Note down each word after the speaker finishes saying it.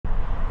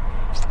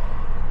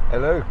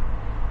Hello,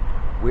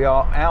 we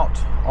are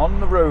out on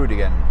the road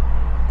again.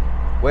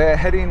 We're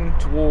heading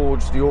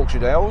towards the Yorkshire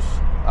Dales.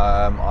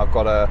 I've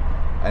got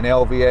an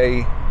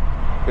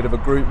LVA, bit of a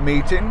group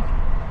meeting.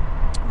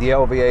 The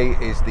LVA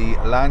is the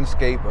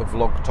Landscape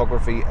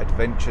Vlogtography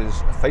Adventures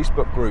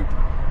Facebook group.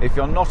 If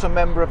you're not a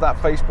member of that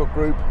Facebook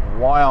group,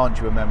 why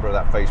aren't you a member of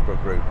that Facebook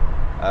group?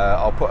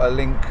 I'll put a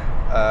link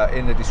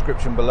in the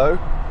description below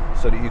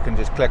so that you can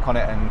just click on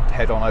it and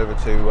head on over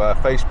to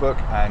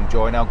Facebook and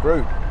join our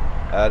group.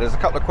 There's a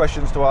couple of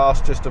questions to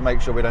ask just to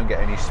make sure we don't get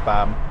any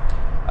spam.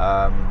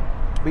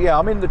 But yeah,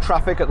 I'm in the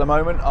traffic at the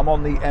moment. I'm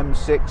on the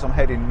M6, I'm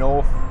heading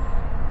north,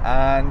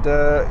 and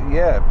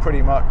yeah,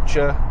 pretty much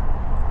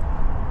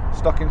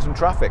stuck in some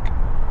traffic.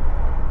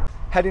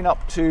 Heading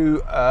up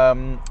to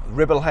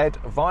Ribblehead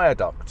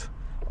Viaduct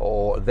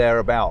or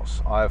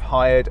thereabouts. I've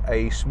hired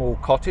a small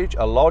cottage,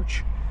 a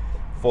lodge,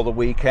 for the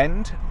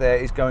weekend. There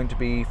is going to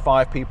be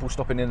 5 people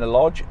stopping in the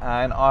lodge,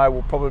 and I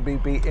will probably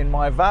be in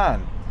my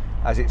van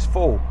as it's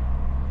full.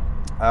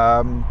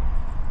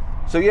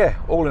 So yeah,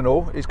 all in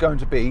all, it's going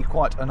to be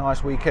quite a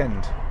nice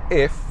weekend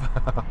if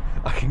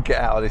I can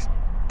get out of this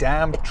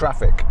damn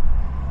traffic,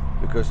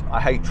 because I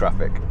hate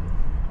traffic.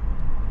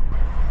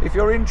 If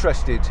you're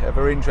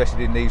ever interested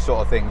in these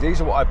sort of things,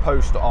 these are what I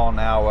post on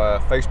our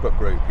Facebook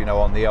group, you know,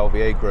 on the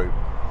LVA group.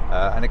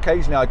 And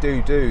occasionally I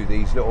do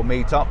these little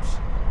meetups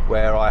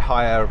where I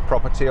hire a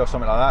property or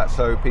something like that,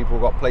 so people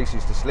have got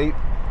places to sleep.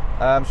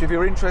 So if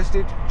you're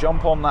interested,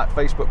 jump on that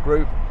Facebook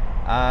group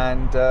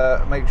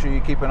and make sure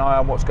you keep an eye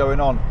on what's going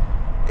on.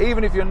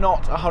 Even if you're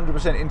not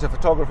 100% into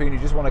photography and you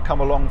just want to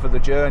come along for the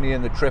journey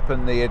and the trip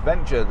and the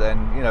adventure,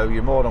 then you know,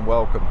 you're more than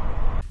welcome.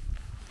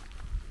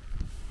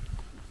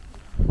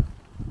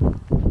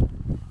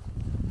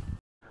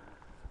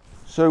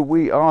 So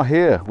we are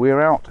here,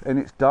 we're out, and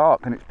it's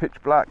dark and it's pitch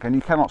black and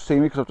you cannot see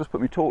me because I've just put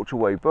my torch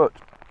away, but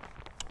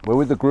we're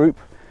with the group.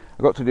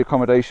 I got to the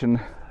accommodation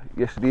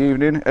yesterday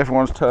evening,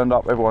 everyone's turned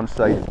up, everyone's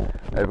safe,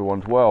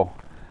 everyone's well.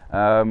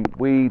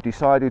 We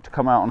decided to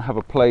come out and have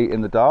a play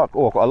in the dark.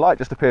 Oh, I've got a light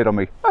just appeared on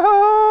me.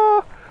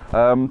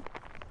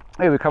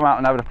 Here we come out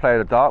and have a play in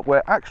the dark.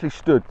 We're actually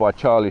stood by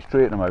Charlie's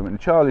tree at the moment, and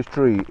Charlie's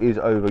tree is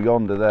over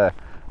yonder there.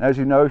 Now, as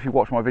you know, if you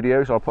watch my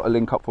videos, I'll put a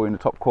link up for you in the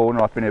top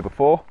corner. I've been here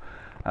before,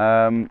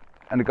 and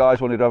the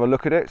guys wanted to have a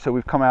look at it, so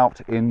we've come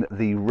out in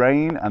the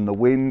rain and the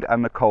wind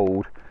and the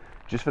cold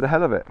just for the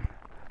hell of it.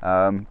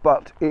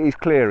 But it is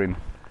clearing.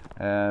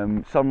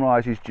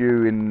 Sunrise is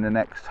due in the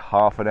next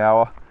half an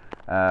hour.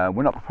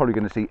 We're not probably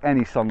going to see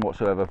any sun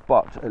whatsoever,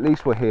 but at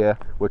least we're here,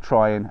 we're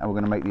trying, and we're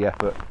going to make the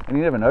effort. And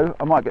you never know,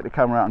 I might get the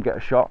camera out and get a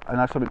shot and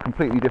have something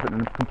completely different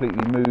and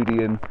completely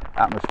moody and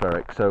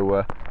atmospheric.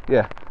 So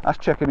yeah, that's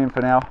checking in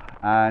for now,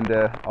 and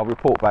I'll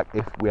report back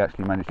if we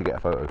actually manage to get a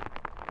photo.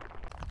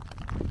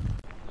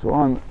 So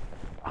I'm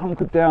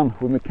hunkered down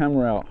with my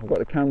camera out. I've got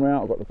the camera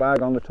out, I've got the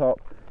bag on the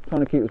top,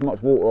 trying to keep as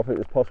much water off it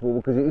as possible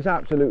because it is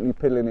absolutely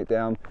piddling it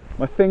down.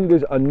 My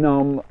fingers are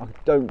numb. I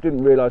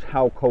didn't realise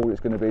how cold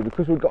it's going to be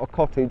because we've got a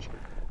cottage.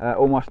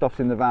 All my stuff's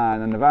in the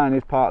van, and the van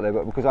is part there,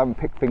 but because I haven't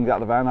picked things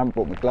out of the van, I haven't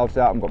brought my gloves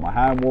out, I haven't got my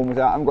hand warmers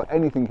out, I haven't got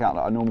anything out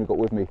that I normally got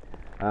with me.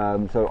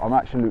 So I'm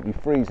absolutely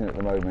freezing at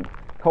the moment.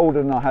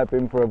 Colder than I have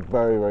been for a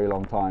very, very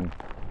long time.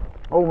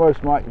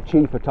 Almost my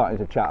teeth are starting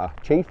to chatter.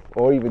 Teeth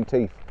or even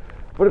teeth.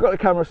 But I've got the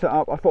camera set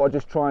up. I thought I'd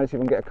just try and see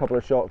if I can get a couple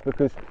of shots,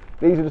 because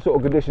these are the sort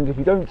of conditions, if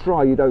you don't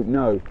try, you don't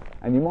know.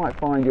 And you might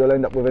find you'll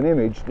end up with an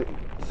image that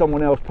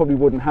someone else probably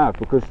wouldn't have,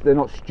 because they're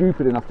not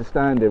stupid enough to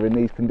stand there in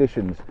these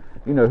conditions.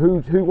 You know,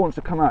 who wants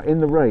to come out in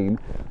the rain,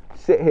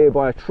 sit here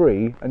by a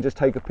tree and just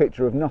take a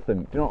picture of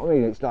nothing? Do you know what I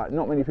mean? It's like,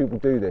 not many people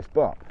do this,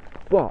 but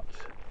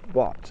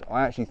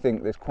I actually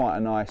think there's quite a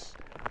nice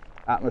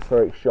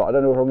atmospheric shot. I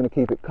don't know if I'm going to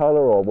keep it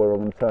colour or whether I'm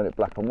going to turn it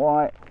black and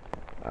white.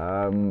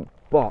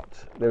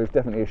 But there is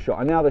definitely a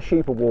shot, and now the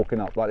sheep are walking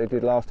up like they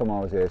did last time I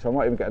was here, so I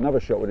might even get another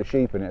shot with the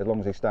sheep in it as long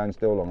as they stand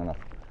still long enough.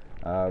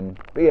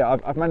 But yeah,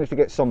 I've managed to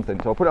get something,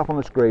 so I'll put it up on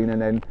the screen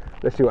and then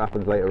let's see what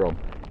happens later on.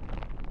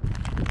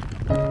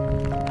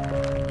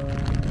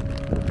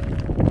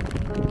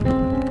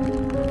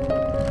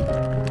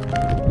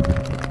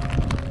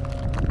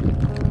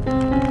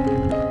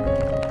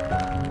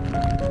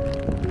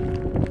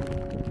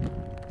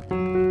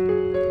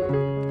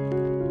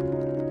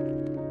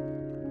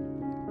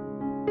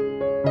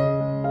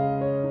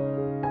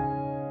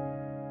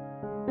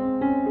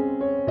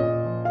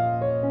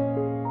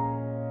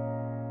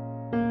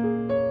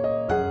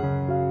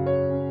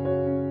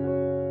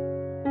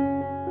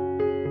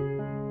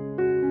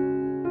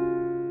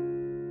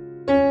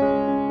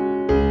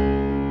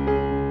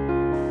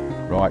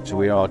 Right, so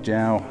we are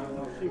now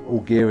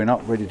all gearing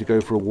up, ready to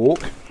go for a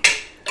walk,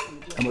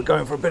 and we're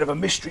going for a bit of a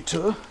mystery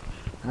tour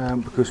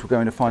because we're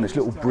going to find this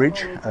little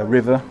bridge, a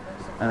river,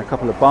 and a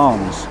couple of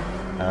barns.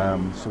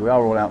 So we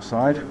are all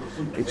outside.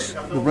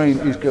 The rain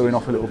is going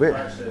off a little bit.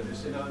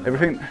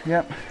 Everything,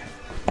 yep.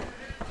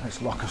 Let's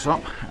lock us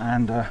up,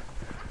 and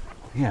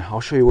yeah,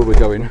 I'll show you where we're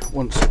going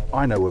once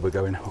I know where we're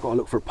going. I've got to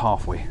look for a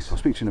pathway, so I'll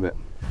speak to you in a bit.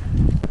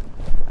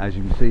 As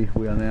you can see,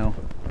 we are now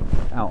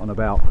out and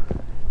about,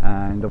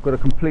 and I've got a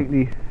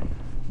completely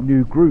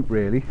new group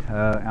really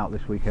out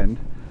this weekend.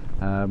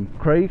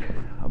 Craig,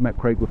 I've met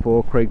Craig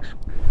before. Craig's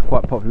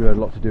quite popular, had a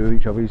lot to do with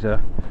each other. He's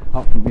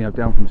up from,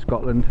 down from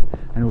Scotland,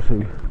 and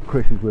also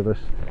Chris is with us.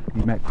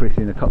 You've met Chris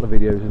in a couple of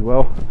videos as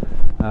well,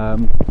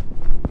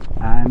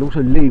 and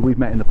also Lee we've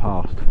met in the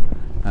past,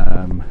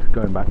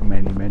 going back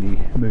many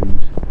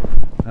moons.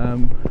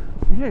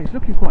 Yeah, it's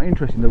looking quite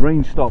interesting. The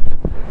rain stopped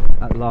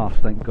at last,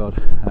 thank God,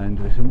 and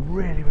there's some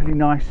really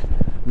nice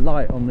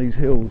light on these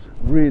hills,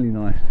 really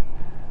nice,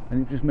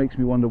 and it just makes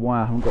me wonder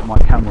why I haven't got my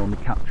camera on the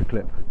capture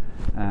clip.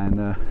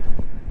 And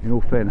in all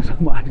fairness, I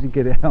might actually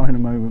get it out in a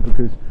moment,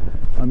 because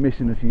I'm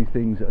missing a few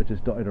things that are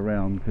just dotted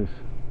around, because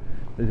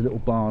there's a little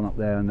barn up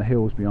there and the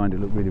hills behind it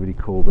look really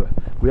cool. But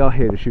we are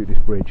here to shoot this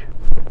bridge,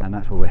 and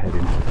that's where we're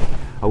heading.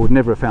 I would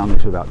never have found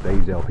this without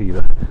Dave's help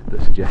either,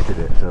 that suggested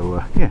it,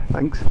 so yeah,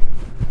 thanks.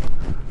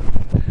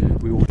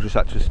 We all just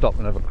had to stop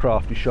and have a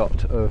crafty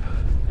shot of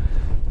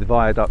the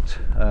viaduct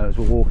as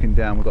we're walking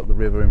down. We've got the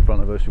river in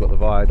front of us, we've got the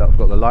viaduct, we've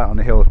got the light on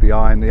the hills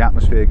behind, the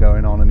atmosphere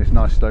going on, and this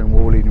nice stone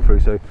wall leading through,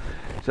 so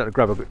just had to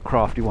grab a bit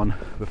crafty one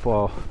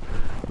before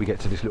we get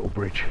to this little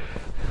bridge.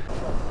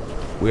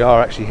 We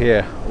are actually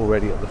here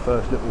already at the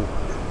first little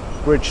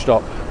bridge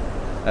stop,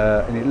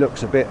 and it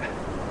looks a bit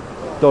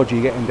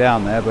dodgy getting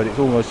down there, but it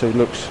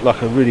looks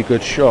like a really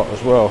good shot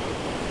as well.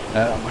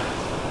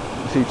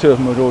 You see two of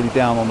them are already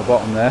down on the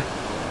bottom there.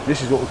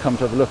 This is what we've come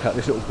to have a look at,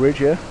 this little bridge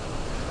here.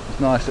 It's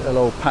a nice little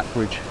old pack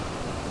bridge,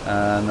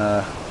 and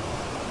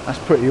that's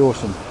pretty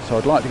awesome. So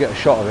I'd like to get a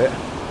shot of it,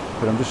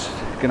 but I'm just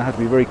going to have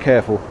to be very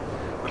careful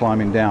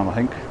climbing down, I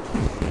think.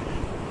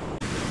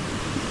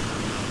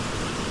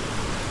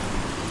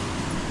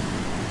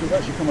 So we've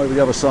actually come over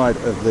the other side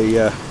of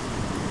the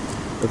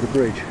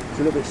bridge. It's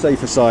a little bit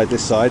safer side,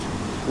 this side.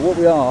 But what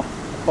we are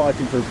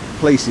fighting for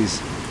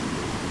places.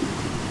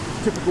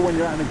 Typical when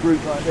you're out in a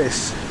group like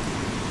this,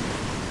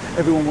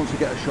 everyone wants to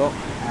get a shot,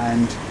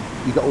 and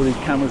you've got all these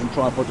cameras and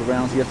tripods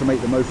around, so you have to make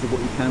the most of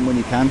what you can when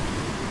you can.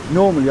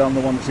 Normally I'm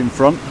the one that's in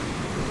front,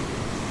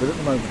 but at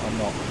the moment I'm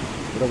not,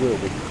 but I will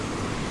be.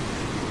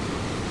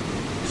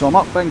 So I'm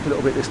up banked a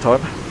little bit this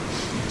time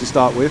to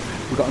start with.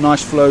 We've got a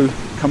nice flow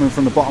coming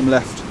from the bottom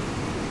left.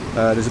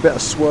 There's a bit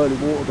of swirly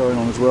water going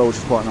on as well, which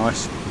is quite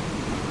nice.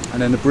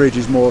 And then the bridge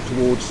is more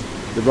towards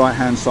the right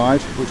hand side,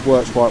 which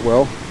works quite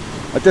well.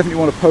 I definitely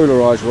want a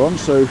polarizer on,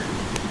 so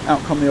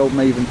out come the old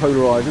Maven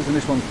polarizers, and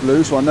this one's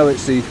blue, so I know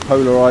it's the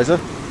polarizer,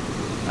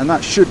 and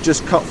that should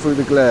just cut through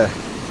the glare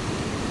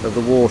of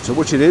the water,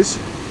 which it is.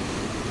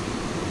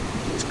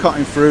 It's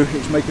cutting through,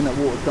 it's making that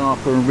water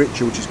darker and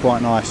richer, which is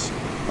quite nice.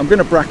 I'm going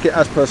to bracket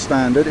as per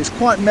standard. It's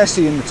quite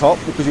messy in the top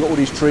because you've got all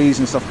these trees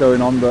and stuff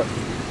going on, but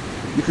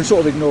you can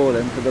sort of ignore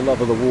them for the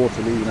love of the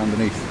water leading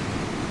underneath.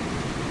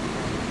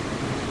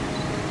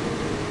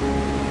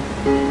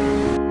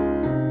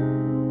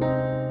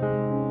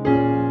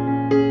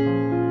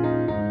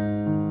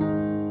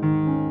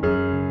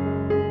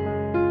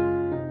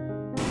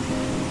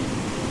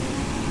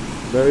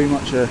 Very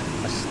much a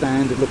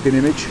standard looking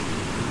image.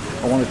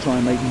 I want to try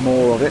and make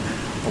more of it.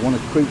 I want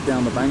to creep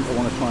down the bank, I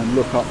want to try and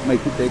look up,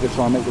 make it bigger,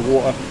 try and make the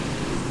water.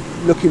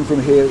 Looking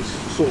from here, it's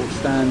sort of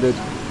standard,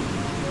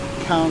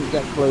 can't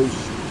get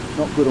close,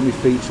 not good on my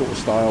feet sort of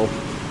style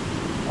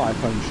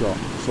iPhone shot.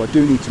 So I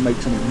do need to make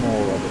something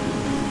more of it.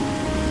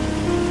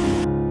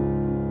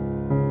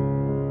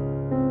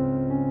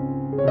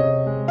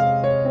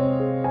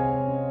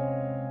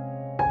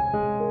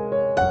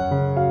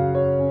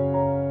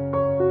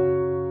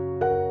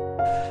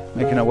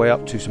 Making our way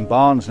up to some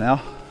barns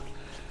now,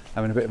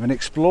 having a bit of an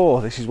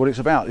explore. This is what it's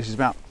about. This is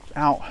about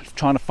out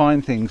trying to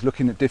find things,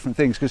 looking at different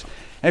things, because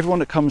everyone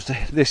that comes to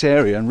this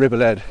area and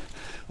Ribblehead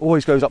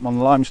always goes up on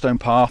the limestone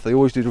path. They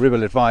always do the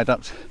Ribblehead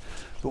Viaduct,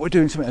 but we're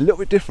doing something a little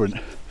bit different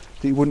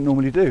that you wouldn't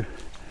normally do.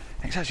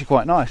 It's actually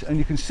quite nice, and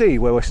you can see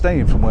where we're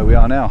staying from where we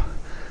are now.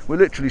 We're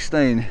literally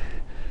staying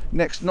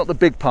next, not the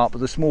big part,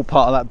 but the small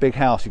part of that big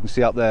house you can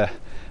see up there,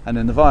 and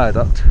then the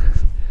viaduct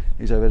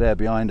is over there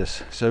behind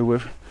us. So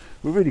we're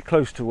really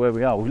close to where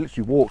we are. We've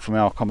literally walked from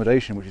our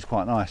accommodation, which is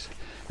quite nice.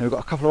 And we've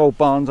got a couple of old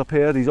barns up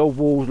here. These old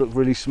walls look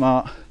really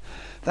smart.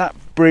 That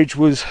bridge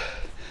was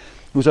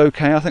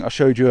okay. I think I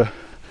showed you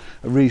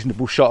a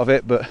reasonable shot of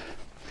it, but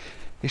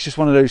it's just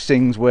one of those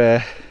things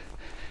where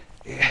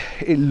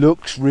it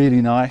looks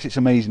really nice. It's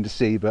amazing to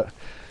see, but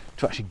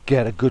to actually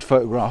get a good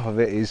photograph of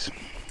it is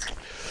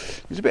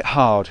a bit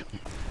hard.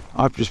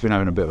 I've just been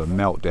having a bit of a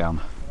meltdown.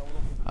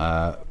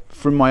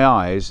 From my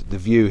eyes, the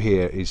view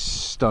here is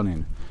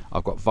stunning.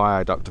 I've got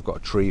viaduct, I've got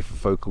a tree for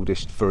focal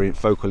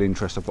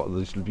interest, I've got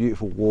this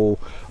beautiful wall,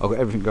 I've got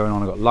everything going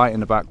on, I've got light in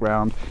the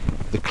background,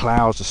 the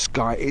clouds, the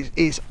sky,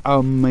 it's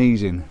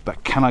amazing.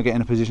 But can I get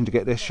in a position to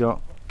get this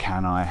shot?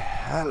 Can I?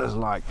 Hell is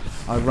like.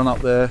 I run up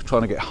there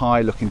trying to get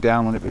high, looking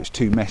down on it, but it's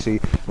too messy.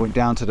 I went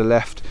down to the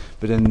left,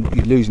 but then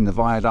you're losing the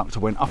viaduct. I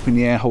went up in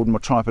the air, holding my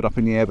tripod up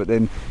in the air, but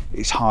then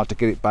it's hard to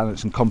get it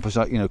balanced and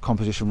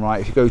composition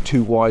right. If you go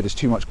too wide, there's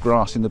too much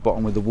grass in the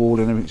bottom with the wall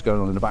and everything's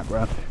going on in the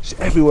background. So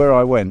everywhere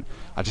I went,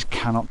 I just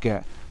cannot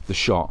get the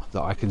shot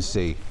that I can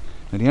see.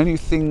 And the only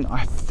thing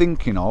I'm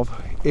thinking of,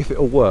 if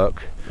it'll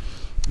work,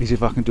 is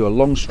if I can do a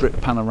long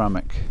strip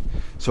panoramic,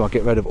 so I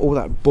get rid of all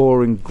that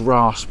boring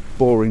grass,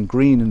 boring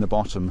green in the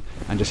bottom,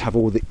 and just have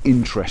all the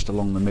interest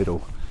along the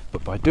middle.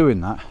 But by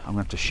doing that, I'm going to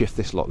have to shift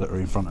this lot that are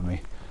in front of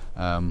me.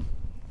 And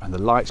the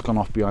light's gone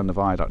off behind the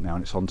viaduct now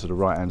and it's onto the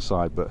right hand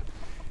side, but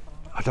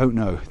I don't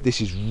know,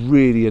 this is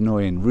really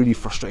annoying, really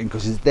frustrating,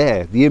 because it's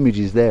there, the image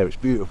is there, it's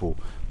beautiful,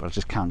 but I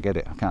just can't get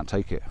it, I can't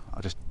take it.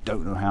 I just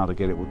don't know how to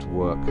get it all to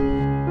work.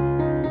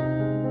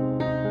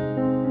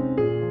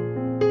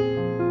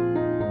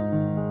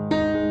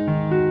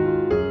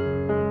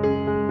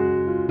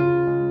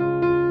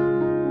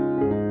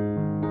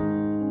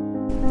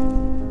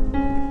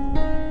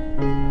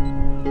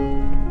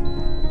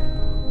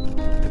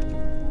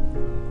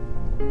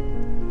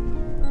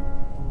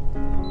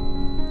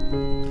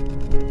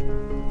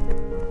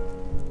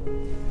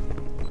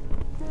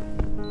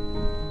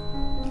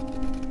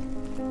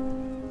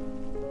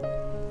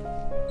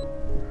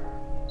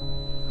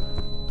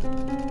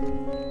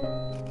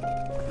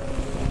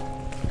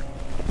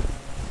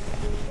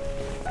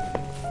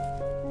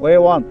 Where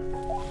you want?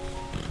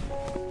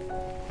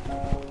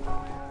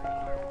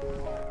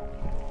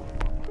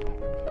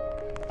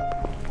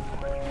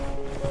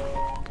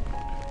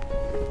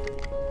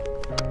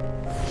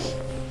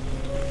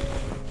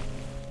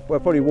 We'll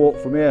probably walk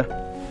from here.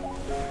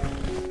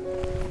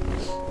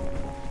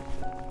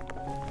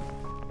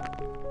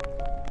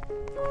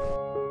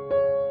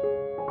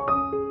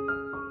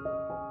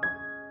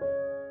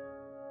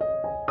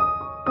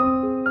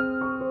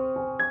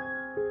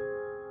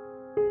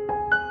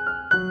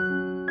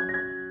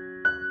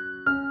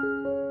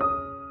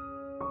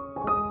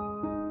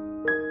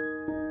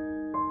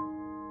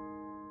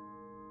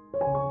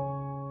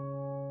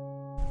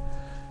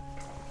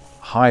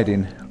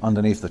 Hiding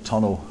underneath the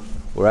tunnel.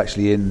 We're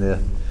actually in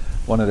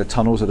one of the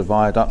tunnels of the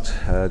viaduct.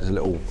 There's a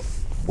little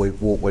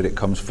walkway that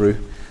comes through,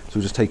 so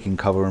we're just taking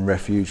cover and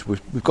refuge.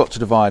 We've got to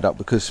the viaduct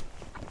because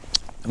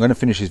I'm going to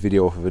finish this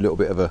video off with a little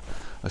bit of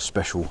a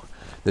special.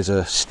 There's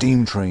a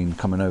steam train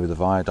coming over the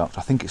viaduct.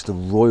 I think it's the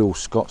Royal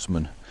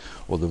Scotsman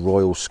or the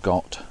Royal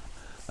Scot.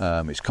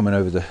 It's coming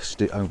over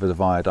the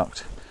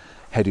viaduct,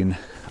 heading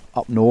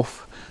up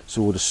north,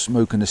 so all the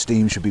smoke and the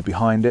steam should be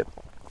behind it.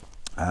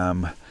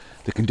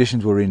 The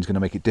conditions we're in is going to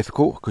make it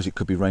difficult because it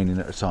could be raining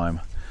at the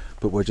time,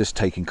 but we're just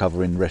taking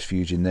cover in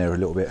refuge in there a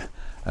little bit.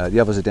 The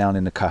others are down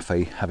in the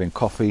cafe having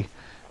coffee.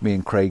 Me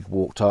and Craig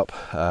walked up.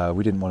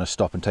 We didn't want to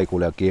stop and take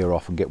all our gear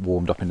off and get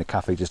warmed up in the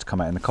cafe just to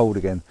come out in the cold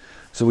again,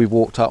 so we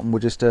walked up and we're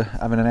just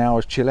having an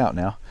hour's chill out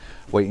now,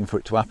 waiting for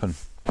it to happen.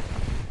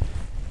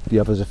 The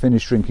others are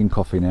finished drinking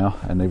coffee now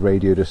and they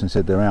radioed us and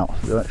said they're out.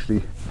 They're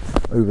actually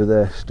over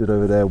there, stood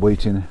over there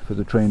waiting for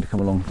the train to come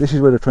along. This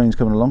is where the train's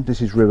coming along.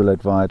 This is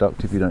Ribblehead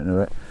Viaduct, if you don't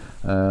know it.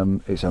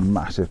 It's a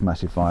massive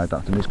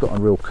viaduct, and it's got a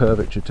real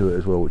curvature to it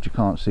as well, which you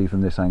can't see from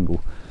this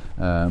angle,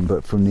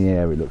 but from the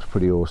air it looks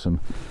pretty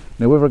awesome.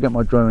 Now whether I get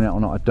my drone out or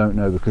not I don't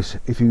know, because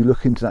if you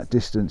look into that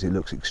distance it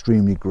looks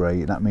extremely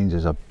grey. That means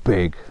there's a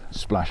big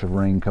splash of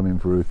rain coming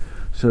through,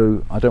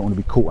 so I don't want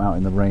to be caught out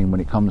in the rain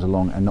when it comes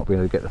along and not be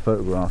able to get the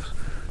photographs.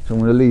 So I'm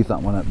going to leave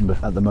that one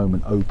at the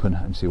moment open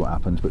and see what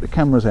happens. But the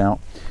camera's out,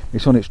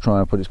 it's on its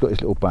tripod, it's got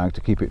its little bag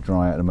to keep it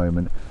dry at the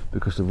moment,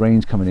 because the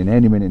rain's coming in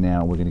any minute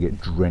now and we're going to get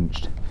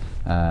drenched.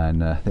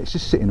 And it's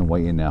just sitting and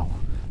waiting now.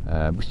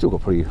 We've still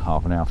got probably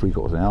half an hour,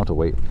 3/4 of an hour to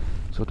wait,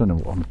 so I don't know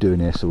what I'm doing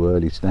here so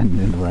early standing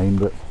in the rain,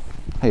 but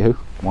hey ho,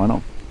 why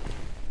not?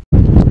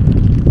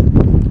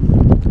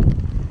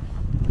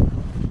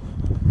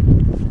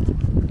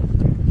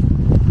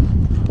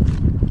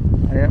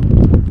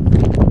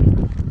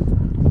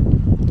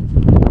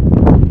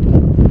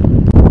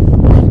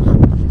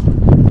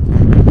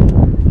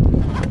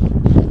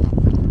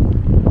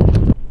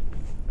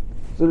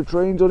 So the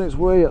train's on its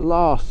way at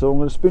last, so I'm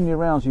going to spin you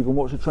around so you can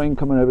watch the train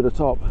coming over the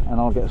top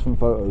and I'll get some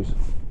photos.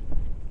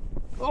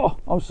 Oh,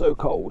 I'm so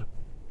cold.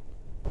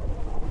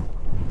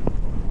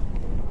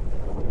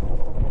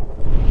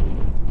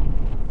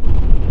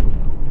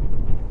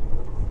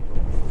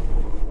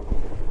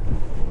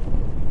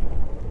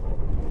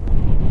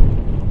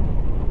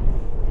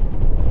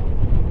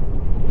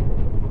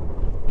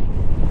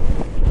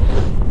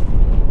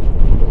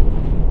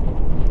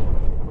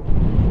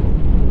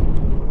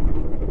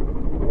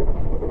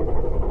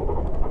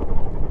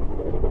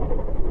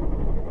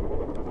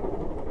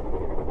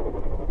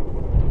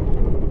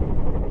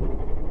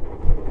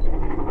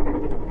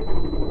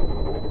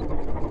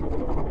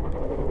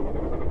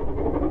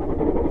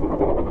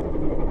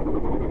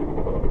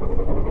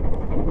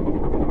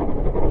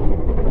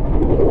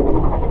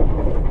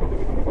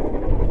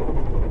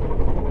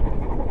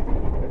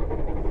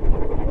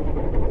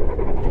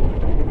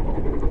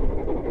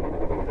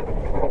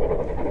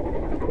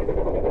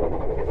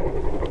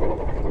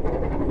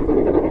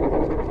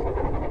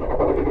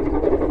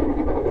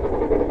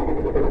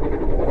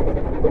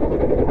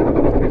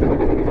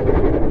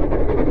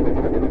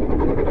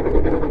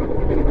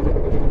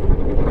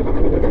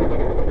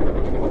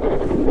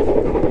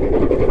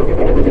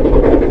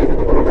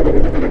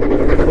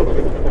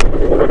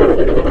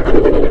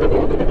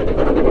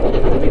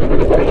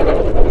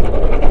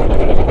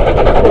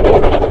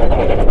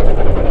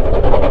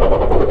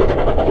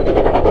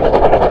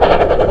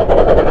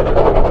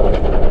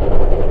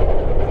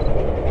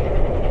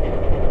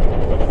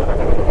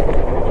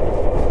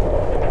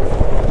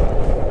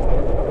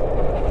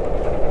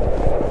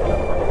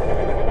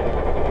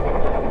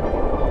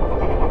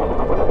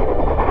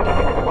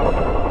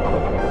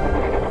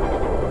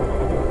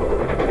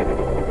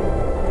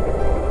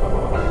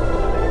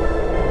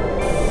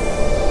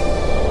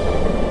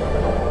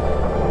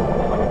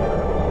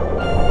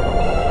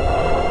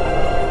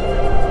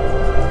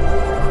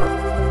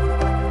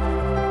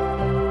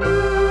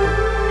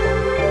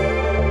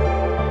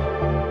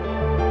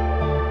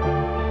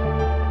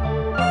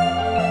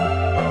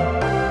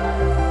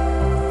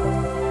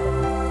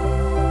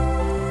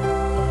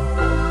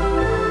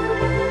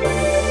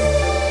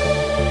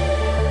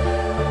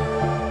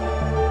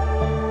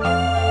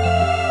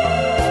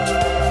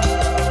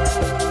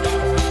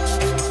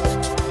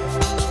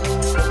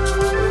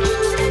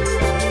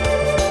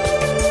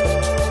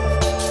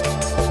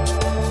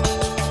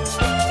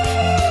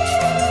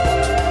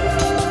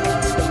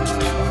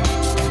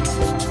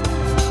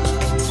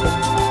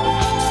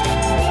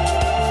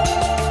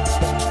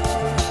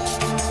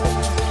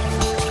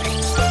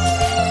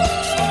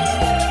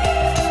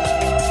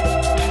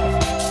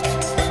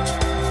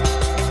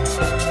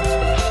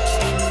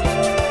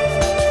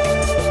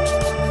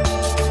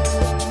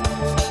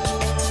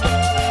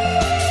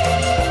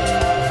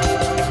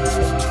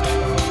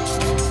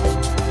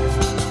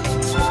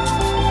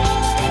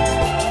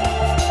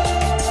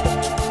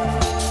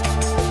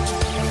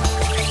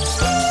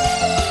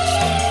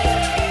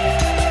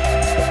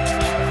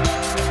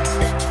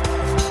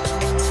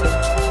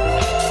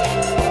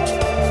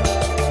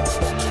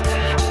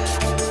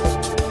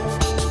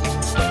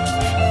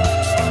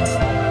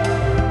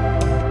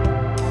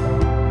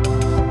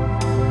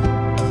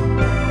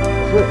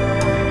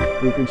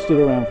 We've been stood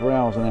around for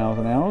hours and hours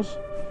and hours.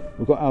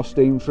 We've got our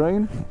steam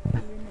train.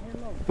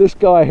 This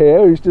guy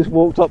here who's just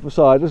walked up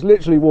beside us,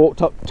 literally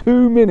walked up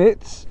 2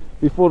 minutes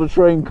before the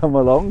train come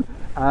along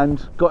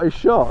and got his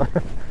shot.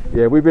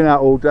 Yeah, we've been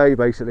out all day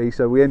basically,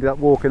 so we ended up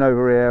walking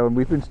over here and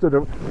we've been stood,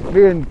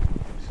 me and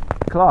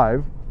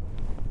Clive,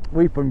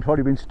 we've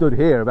probably been stood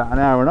here about an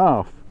hour and a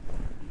half.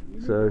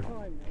 So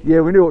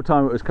yeah, we knew what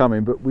time it was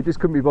coming, but we just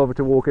couldn't be bothered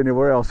to walk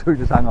anywhere else, so we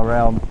just hung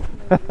around.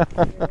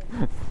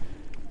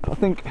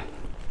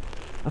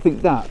 I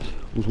think that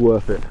was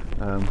worth it.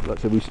 Like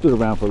I said, we stood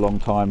around for a long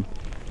time.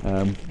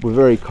 We're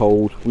very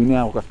cold. We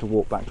now have to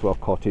walk back to our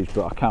cottage,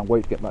 but I can't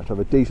wait to get back to have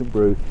a decent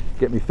brew,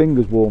 get my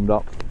fingers warmed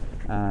up,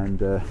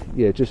 and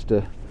yeah, just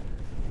to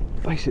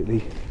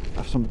basically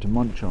have something to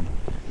munch on.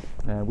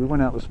 We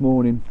went out this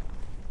morning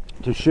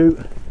to shoot,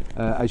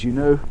 as you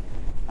know,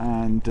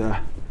 and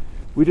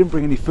we didn't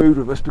bring any food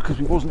with us because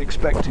we wasn't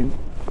expecting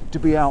to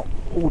be out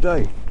all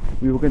day.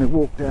 We were going to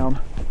walk down,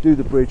 do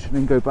the bridge, and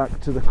then go back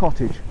to the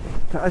cottage.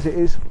 But as it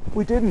is,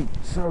 we didn't.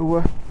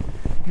 So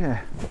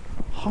yeah,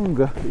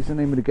 hunger is the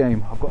name of the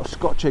game. I've got a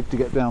Scotch egg to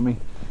get down me,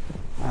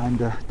 and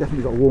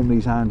definitely got to warm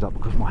these hands up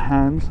because my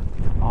hands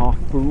are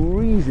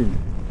freezing.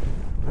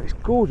 But it's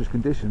gorgeous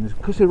conditions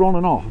because they're on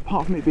and off.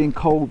 Apart from it being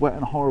cold, wet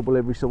and horrible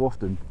every so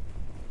often,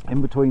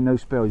 in between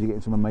those spells you're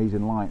getting some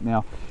amazing light.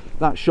 Now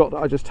that shot that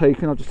I've just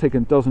taken a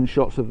dozen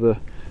shots of the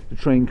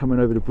train coming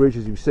over the bridge.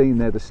 As you've seen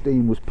there, the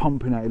steam was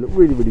pumping out. It looked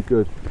really, really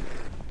good.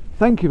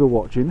 Thank you for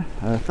watching.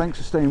 Thanks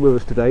for staying with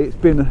us today. It's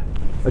been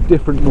a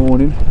different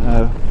morning,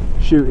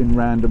 shooting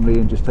randomly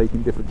and just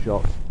taking different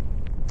shots.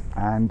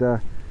 And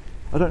I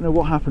don't know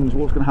what's going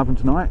to happen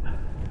tonight.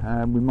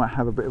 We might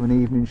have a bit of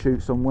an evening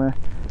shoot somewhere,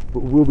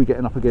 but we'll be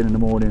getting up again in the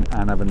morning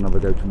and having another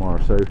go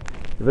tomorrow. So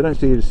if I don't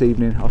see you this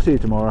evening, I'll see you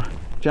tomorrow.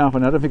 Ciao for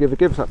now. Don't forget to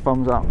give us that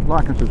thumbs up,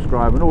 like and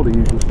subscribe and all the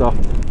usual stuff.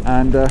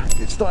 And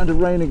it's starting to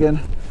rain again.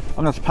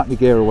 I'm going to have to pack my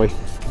gear away.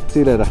 See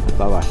you later.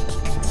 Bye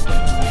bye.